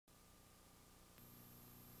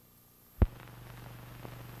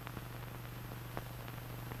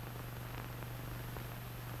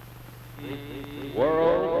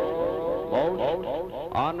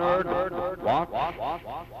honored watch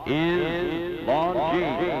is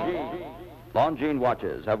Longines. Longines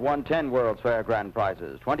watches have won 10 World's Fair grand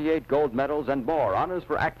prizes, 28 gold medals, and more honors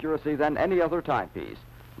for accuracy than any other timepiece.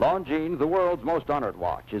 Longines, the world's most honored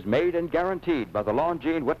watch, is made and guaranteed by the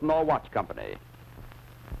Longines Whitnall Watch Company.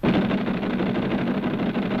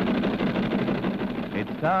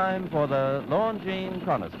 It's time for the Longines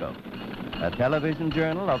Chronoscope, a television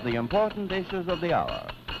journal of the important issues of the hour,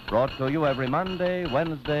 brought to you every Monday,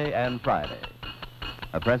 Wednesday, and Friday.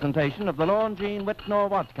 A presentation of the Longines Whitnall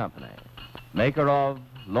Watch Company, maker of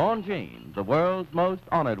Longines, the world's most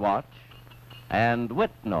honored watch, and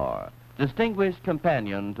Whitnall, distinguished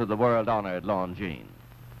companion to the world-honored Longines.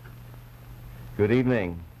 Good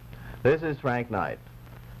evening. This is Frank Knight.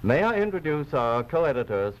 May I introduce our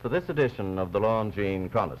co-editors for this edition of the Longines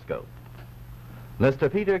Chronoscope?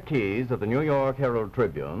 Mr. Peter Keyes of the New York Herald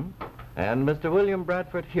Tribune and Mr. William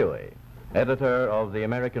Bradford Huie, editor of the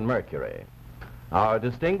American Mercury. Our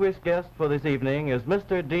distinguished guest for this evening is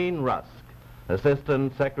Mr. Dean Rusk,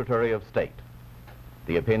 Assistant Secretary of State.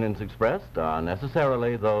 The opinions expressed are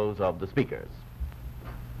necessarily those of the speakers.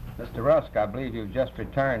 Mr. Rusk, I believe you've just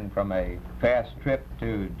returned from a fast trip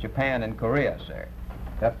to Japan and Korea, sir.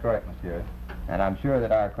 That's correct, monsieur. And I'm sure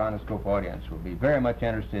that our Chronoscope audience will be very much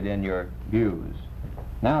interested in your views.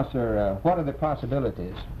 Now, sir, what are the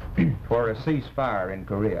possibilities for a ceasefire in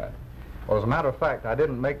Korea? Well, as a matter of fact, I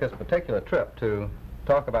didn't make this particular trip to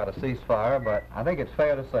talk about a ceasefire, but I think it's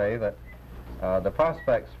fair to say that the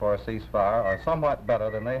prospects for a ceasefire are somewhat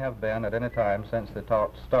better than they have been at any time since the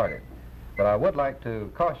talks started. But I would like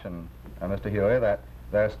to caution Mr. Huie that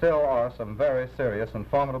there still are some very serious and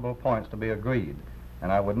formidable points to be agreed,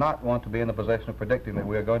 and I would not want to be in the position of predicting that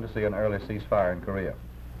we are going to see an early ceasefire in Korea.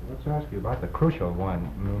 Let's ask you about the crucial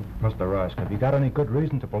one, Mr. Rusk. Have you got any good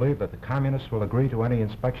reason to believe that the communists will agree to any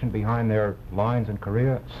inspection behind their lines in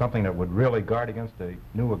Korea, something that would really guard against a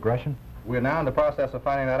new aggression? We're now in the process of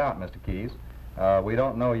finding that out, Mr. Keyes. We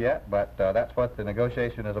don't know yet, but that's what the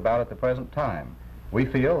negotiation is about at the present time. We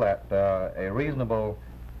feel that a reasonable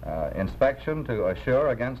inspection to assure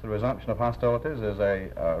against the resumption of hostilities is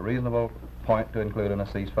a reasonable point to include in a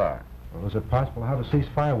ceasefire. Well, is it possible to have a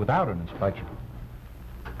ceasefire without an inspection?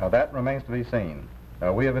 That remains to be seen.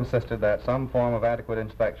 We have insisted that some form of adequate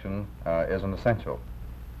inspection is an essential.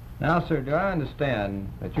 Now, sir, do I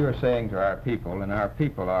understand that you're saying to our people, and our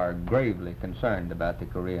people are gravely concerned about the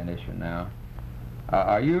Korean issue now,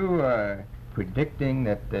 are you predicting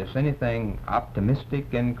that there's anything optimistic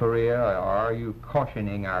in Korea, or are you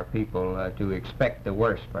cautioning our people to expect the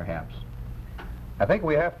worst, perhaps? I think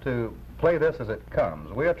we have to play this as it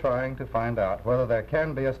comes. We are trying to find out whether there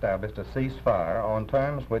can be established a ceasefire on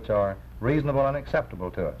terms which are reasonable and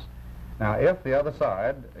acceptable to us. Now, if the other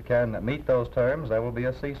side can meet those terms, there will be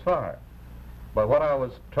a ceasefire. But what I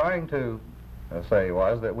was trying to say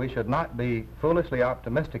was that we should not be foolishly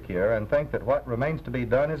optimistic here and think that what remains to be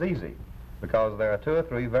done is easy, because there are 2 or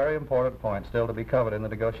 3 very important points still to be covered in the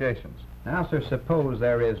negotiations. Now, sir, suppose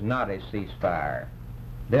there is not a ceasefire.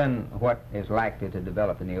 Then what is likely to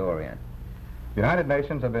develop in the Orient? The United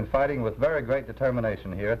Nations have been fighting with very great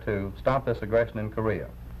determination here to stop this aggression in Korea.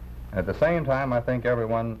 At the same time, I think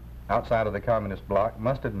everyone outside of the communist bloc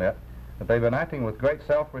must admit that they've been acting with great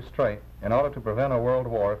self-restraint in order to prevent a world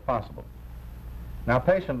war if possible. Now,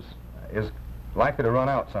 patience is likely to run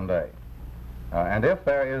out someday. And if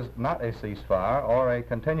there is not a ceasefire or a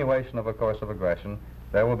continuation of a course of aggression,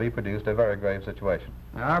 there will be produced a very grave situation.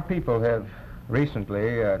 Now, our people have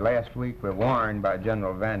recently, last week, were warned by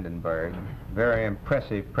General Vandenberg, very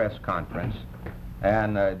impressive press conference,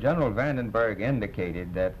 and General Vandenberg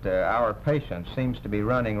indicated that our patience seems to be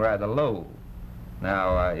running rather low.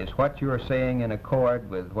 Now, is what you're saying in accord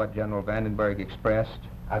with what General Vandenberg expressed?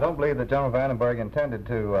 I don't believe that General Vandenberg intended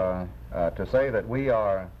to say that we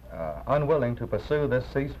are unwilling to pursue this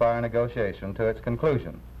ceasefire negotiation to its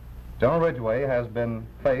conclusion. General Ridgway has been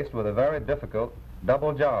faced with a very difficult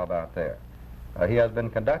double job out there. He has been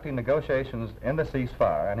conducting negotiations in the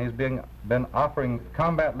ceasefire, and he's been offering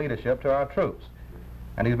combat leadership to our troops.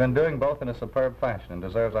 And he's been doing both in a superb fashion and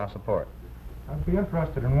deserves our support. I'd be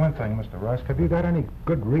interested in one thing, Mr. Rusk. Have you got any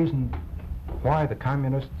good reason why the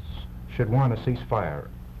communists should want a ceasefire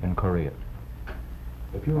in Korea?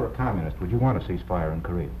 If you were a communist, would you want a ceasefire in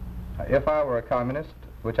Korea? If I were a communist,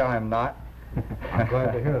 which I am not, I'm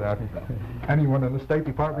glad to hear that. Anyone in the State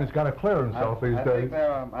Department has got to clear himself these days.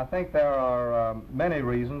 I think there are many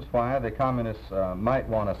reasons why the communists might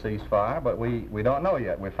want a ceasefire, but we don't know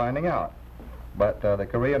yet. We're finding out. But the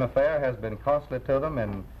Korean affair has been costly to them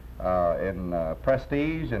in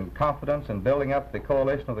prestige and confidence in building up the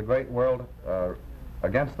coalition of the great world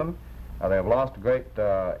against them. They have lost great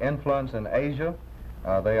influence in Asia.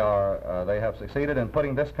 They have succeeded in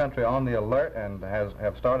putting this country on the alert and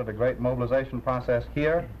have started a great mobilization process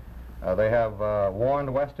here. They have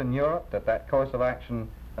warned Western Europe that that course of action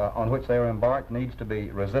on which they are embarked needs to be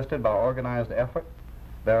resisted by organized effort.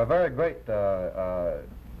 There are very great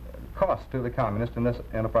costs to the communists in this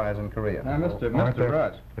enterprise in Korea. Now, Mr.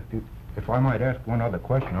 Rusk. If I might ask one other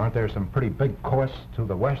question, aren't there some pretty big costs to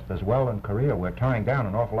the West as well in Korea? We're tying down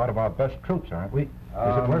an awful lot of our best troops, aren't we? Is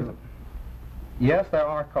it worth it? Yes, there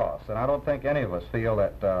are costs, and I don't think any of us feel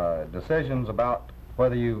that decisions about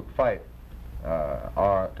whether you fight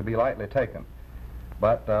are to be lightly taken.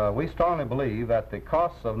 But we strongly believe that the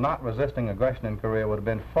costs of not resisting aggression in Korea would have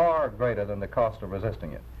been far greater than the cost of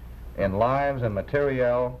resisting it, in lives and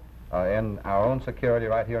materiel, in our own security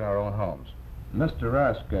right here in our own homes. Mr.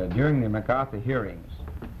 Rusk, during the McCarthy hearings,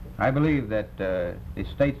 I believe that the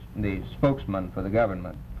spokesman for the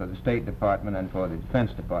government, for the State Department and for the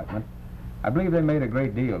Defense Department, I believe they made a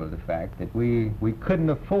great deal of the fact that we couldn't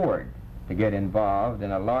afford to get involved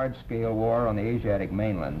in a large-scale war on the Asiatic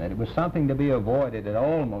mainland, that it was something to be avoided at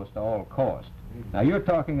almost all cost. Now, you're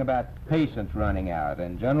talking about patience running out,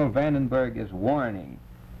 and General Vandenberg is warning.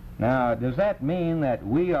 Now, does that mean that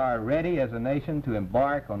we are ready as a nation to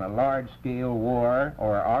embark on a large-scale war,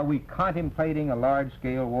 or are we contemplating a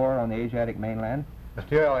large-scale war on the Asiatic mainland? Mr.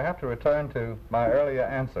 Huie, I have to return to my earlier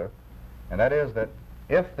answer, and that is that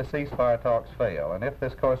if the ceasefire talks fail, and if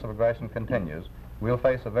this course of aggression continues, we'll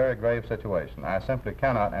face a very grave situation. I simply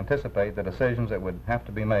cannot anticipate the decisions that would have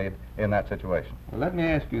to be made in that situation. Well, let me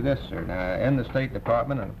ask you this, sir. Now, in the State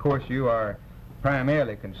Department, and of course you are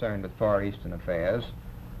primarily concerned with Far Eastern affairs,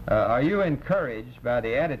 are you encouraged by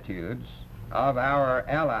the attitudes of our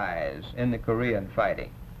allies in the Korean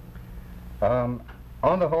fighting? On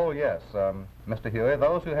the whole, yes, Mr. Huie.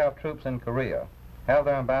 Those who have troops in Korea have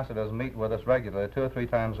their ambassadors meet with us regularly 2 or 3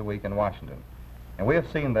 times a week in Washington. And we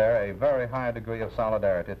have seen there a very high degree of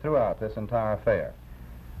solidarity throughout this entire affair.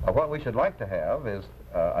 What we should like to have is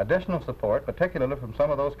additional support, particularly from some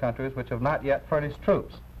of those countries which have not yet furnished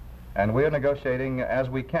troops. And we are negotiating as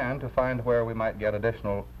we can to find where we might get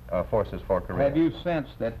additional forces for Korea. Have you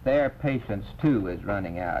sensed that their patience, too, is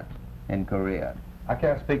running out in Korea? I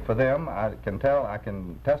can't speak for them. I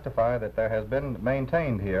can testify that there has been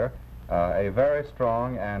maintained here a very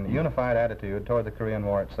strong and unified attitude toward the Korean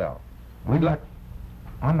War itself.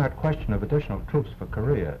 On that question of additional troops for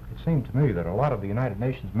Korea, it seemed to me that a lot of the United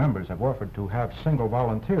Nations members have offered to have single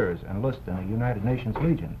volunteers enlist in a United Nations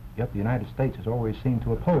Legion, yet the United States has always seemed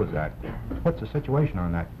to oppose that. What's the situation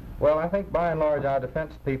on that? Well, I think by and large our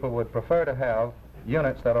defense people would prefer to have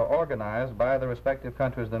units that are organized by the respective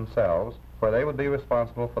countries themselves, where they would be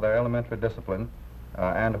responsible for their elementary discipline,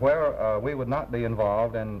 and where we would not be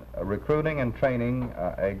involved in recruiting and training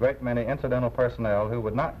a great many incidental personnel who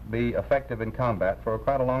would not be effective in combat for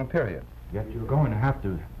quite a long period. Yet you're going to have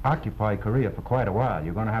to occupy Korea for quite a while.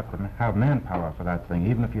 You're going to have manpower for that thing.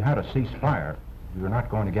 Even if you had a ceasefire, you're not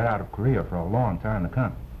going to get out of Korea for a long time to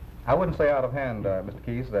come. I wouldn't say out of hand, Mr.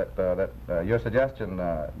 Keyes, that your suggestion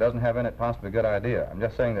doesn't have in it possibly a good idea. I'm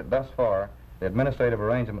just saying that thus far, the administrative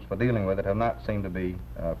arrangements for dealing with it have not seemed to be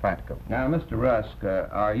practical. Now, Mr. Rusk,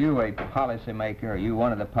 are you a policymaker? Are you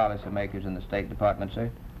one of the policymakers in the State Department,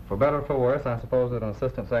 sir? For better or for worse, I suppose that an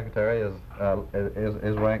assistant secretary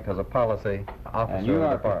is ranked as a policy officer and you of the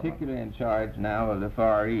are department. particularly in charge now of the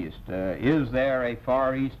Far East. Is there a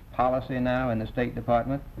Far East policy now in the State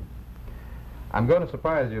Department? I'm going to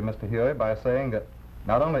surprise you, Mr. Huie, by saying that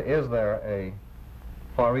not only is there a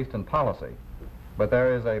Far Eastern policy, but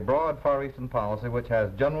there is a broad Far Eastern policy which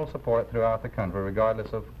has general support throughout the country,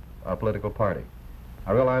 regardless of our political party.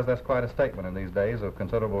 I realize that's quite a statement in these days of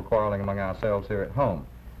considerable quarreling among ourselves here at home.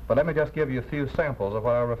 But let me just give you a few samples of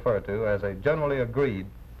what I refer to as a generally agreed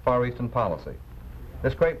Far Eastern policy.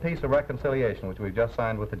 This great peace of reconciliation which we've just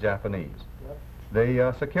signed with the Japanese.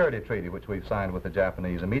 The security treaty which we've signed with the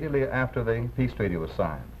Japanese immediately after the peace treaty was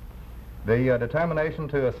signed. The determination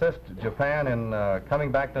to assist Japan in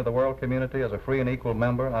coming back to the world community as a free and equal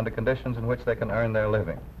member under conditions in which they can earn their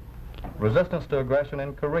living. Resistance to aggression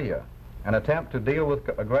in Korea, an attempt to deal with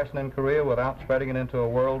aggression in Korea without spreading it into a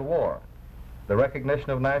world war. The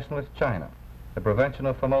recognition of nationalist China, the prevention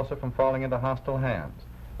of Formosa from falling into hostile hands,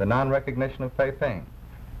 the non-recognition of Peiping,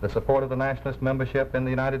 the support of the nationalist membership in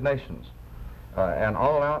the United Nations, an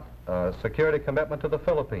all-out security commitment to the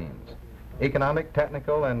Philippines, economic,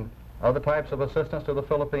 technical, and other types of assistance to the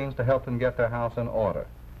Philippines to help them get their house in order.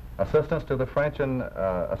 Assistance to the French and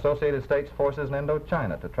Associated States forces in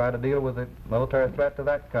Indochina to try to deal with the military threat to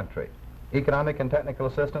that country. Economic and technical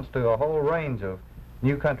assistance to a whole range of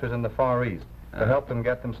new countries in the Far East. to help them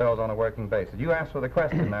get themselves on a working basis. You asked for the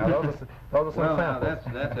question now. Those are some Well, now,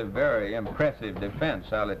 samples. that's a very impressive defense,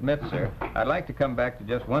 I'll admit, sir. I'd like to come back to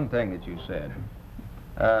just one thing that you said.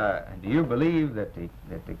 Do you believe that the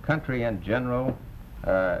country in general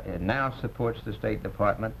it now supports the State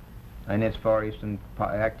Department in its Far Eastern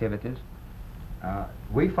activities?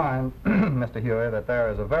 We find, Mr. Huie, that there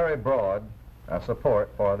is a very broad support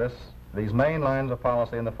for these main lines of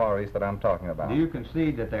policy in the Far East that I'm talking about. Do you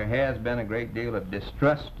concede that there has been a great deal of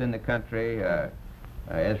distrust in the country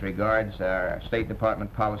as regards our State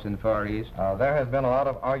Department policy in the Far East? There has been a lot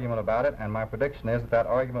of argument about it, and my prediction is that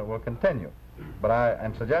argument will continue. But I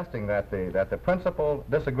am suggesting that the principal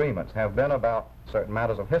disagreements have been about certain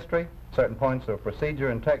matters of history, certain points of procedure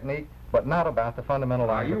and technique, but not about the fundamental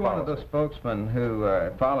Are lines you of one policy. of those spokesmen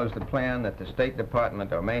who follows the plan that the State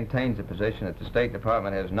Department, or maintains the position that the State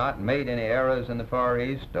Department has not made any errors in the Far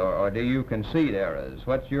East, or do you concede errors?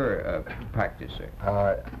 What's your practice, sir?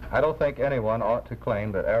 I don't think anyone ought to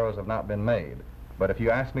claim that errors have not been made. But if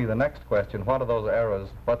you ask me the next question, what those errors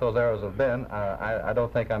have been, I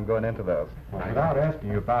don't think I'm going into those. Without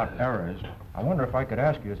asking you about errors, I wonder if I could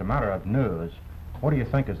ask you as a matter of news, what do you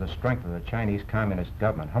think is the strength of the Chinese Communist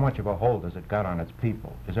government? How much of a hold has it got on its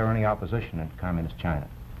people? Is there any opposition in Communist China?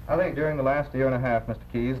 I think during the last year and a half, Mr.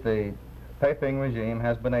 Keyes, the Peiping regime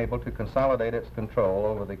has been able to consolidate its control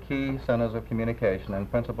over the key centers of communication in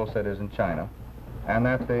principal cities in China, and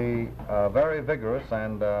that the very vigorous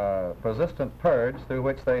and persistent purge through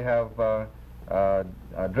which they have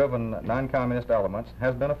driven non-communist elements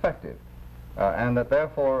has been effective. And that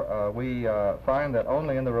therefore we find that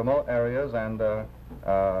only in the remote areas and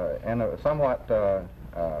in a somewhat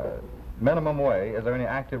minimum way is there any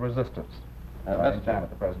active resistance in China at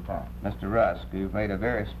the present time. Mr. Rusk, you've made a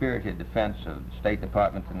very spirited defense of the State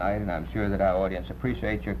Department tonight, and I'm sure that our audience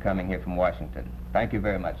appreciates your coming here from Washington. Thank you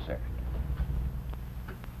very much, sir.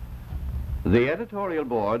 The editorial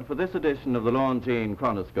board for this edition of the Longines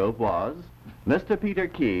Chronoscope was Mr. Peter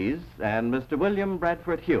Keyes and Mr. William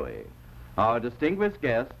Bradford Huie. Our distinguished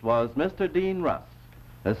guest was Mr. Dean Rusk,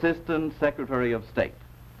 Assistant Secretary of State.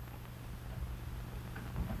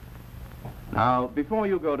 Now, before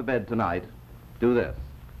you go to bed tonight, do this.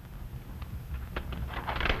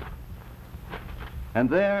 And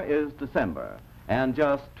there is December, and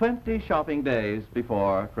just 20 shopping days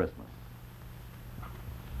before Christmas.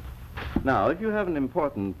 Now, if you have an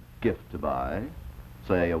important gift to buy,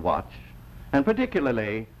 say a watch, and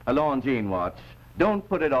particularly a Longines watch, don't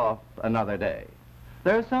put it off another day.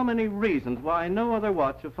 There are so many reasons why no other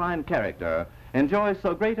watch of fine character enjoys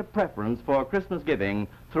so great a preference for Christmas giving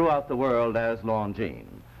throughout the world as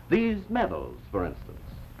Longines. These medals, for instance.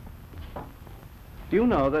 Do you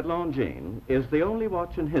know that Longines is the only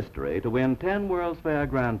watch in history to win 10 World's Fair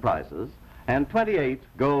grand prizes and 28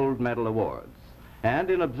 gold medal awards? And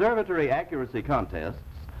in observatory accuracy contests,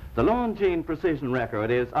 the Longines precision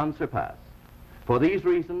record is unsurpassed. For these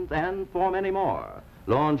reasons and for many more,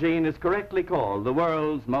 Longines is correctly called the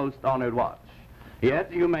world's most honored watch.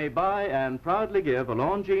 Yet you may buy and proudly give a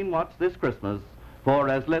Longines watch this Christmas for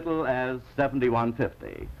as little as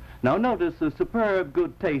 $71.50. Now notice the superb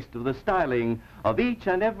good taste of the styling of each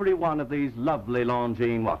and every one of these lovely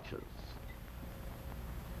Longines watches.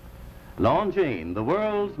 Longines, the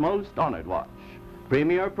world's most honored watch,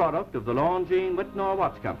 premier product of the Longines Whitnor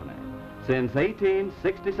Watch Company since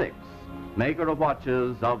 1866. Maker of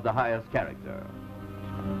watches of the highest character.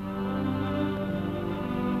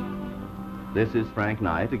 This is Frank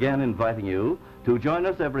Knight, again inviting you to join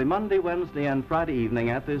us every Monday, Wednesday, and Friday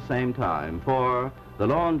evening at this same time for the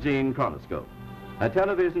Longines Chronoscope, a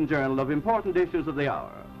television journal of important issues of the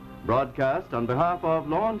hour, broadcast on behalf of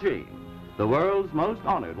Longines, the world's most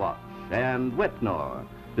honored watch, and Whitnor,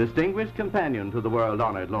 distinguished companion to the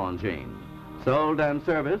world-honored Longines, sold and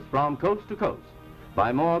serviced from coast to coast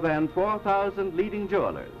by more than 4,000 leading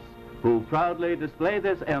jewelers who proudly display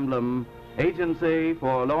this emblem, Agency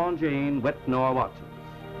for Longines Whitnor Watches.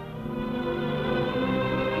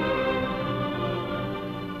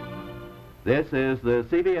 This is the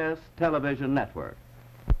CBS Television Network.